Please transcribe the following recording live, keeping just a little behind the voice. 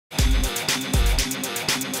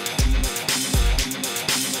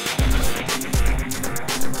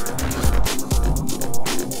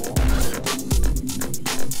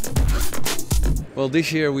Well,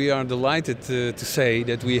 this year we are delighted to say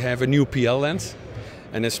that we have a new PL lens,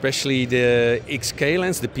 and especially the XK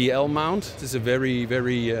lens, the PL mount. It's a very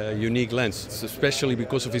unique lens. It's especially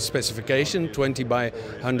because of its specification, 20 by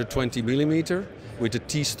 120 millimeter, with a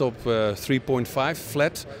T-stop 3.5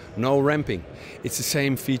 flat, no ramping. It's the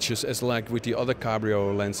same features as like with the other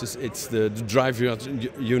Cabrio lenses. It's the drive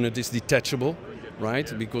unit is detachable,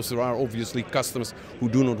 right? Because there are obviously customers who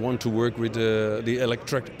do not want to work with the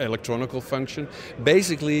electronical function.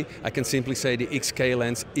 Basically, I can simply say the XK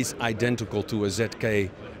lens is identical to a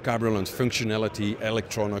ZK Cabrio lens, functionality,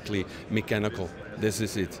 electronically, mechanical. This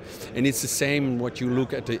is it. And it's the same what you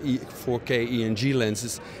look at the 4K ENG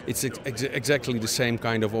lenses, it's exactly the same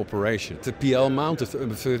kind of operation. The PL mount, the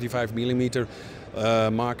 35 millimeter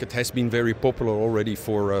market has been very popular already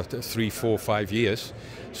for 3, 4, 5 years.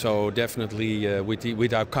 So definitely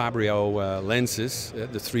with our Cabrio lenses,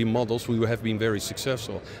 the 3 models, we have been very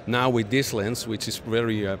successful. Now with this lens, which is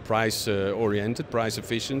very price oriented, price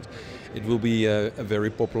efficient, it will be a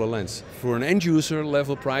very popular lens. For an end user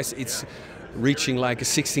level price, it's reaching like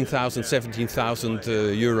 16,000, 17,000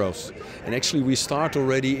 euros. And actually we start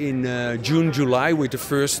already in June, July with the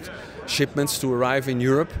first shipments to arrive in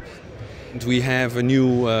Europe. And we have a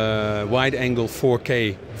new wide-angle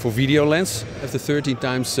 4K for video lens at the 13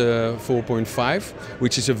 times 4.5,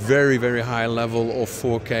 which is a very high level of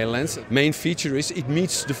 4K lens. Main feature is it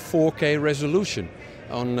meets the 4K resolution.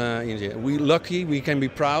 We can be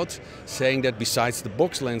proud saying that besides the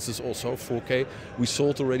box lenses also 4K, we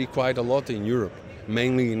sold already quite a lot in Europe,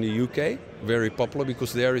 mainly in the UK, very popular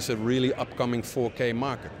because there is a really upcoming 4K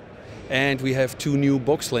market. And we have 2 new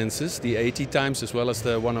box lenses, the 80 times as well as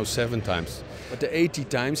the 107 times. But the 80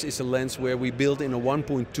 times is a lens where we built in a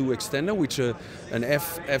 1.2 extender, which an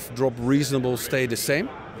f-drop reasonable stay the same.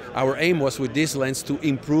 Our aim was with this lens to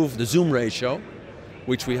improve the zoom ratio,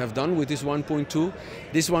 which we have done with this 1.2.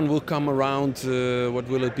 This one will come around, what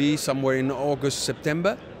will it be, somewhere in August,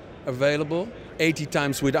 September, available. 80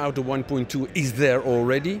 times without the 1.2 is there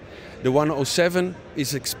already. The 107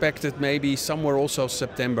 is expected maybe somewhere also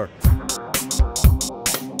September.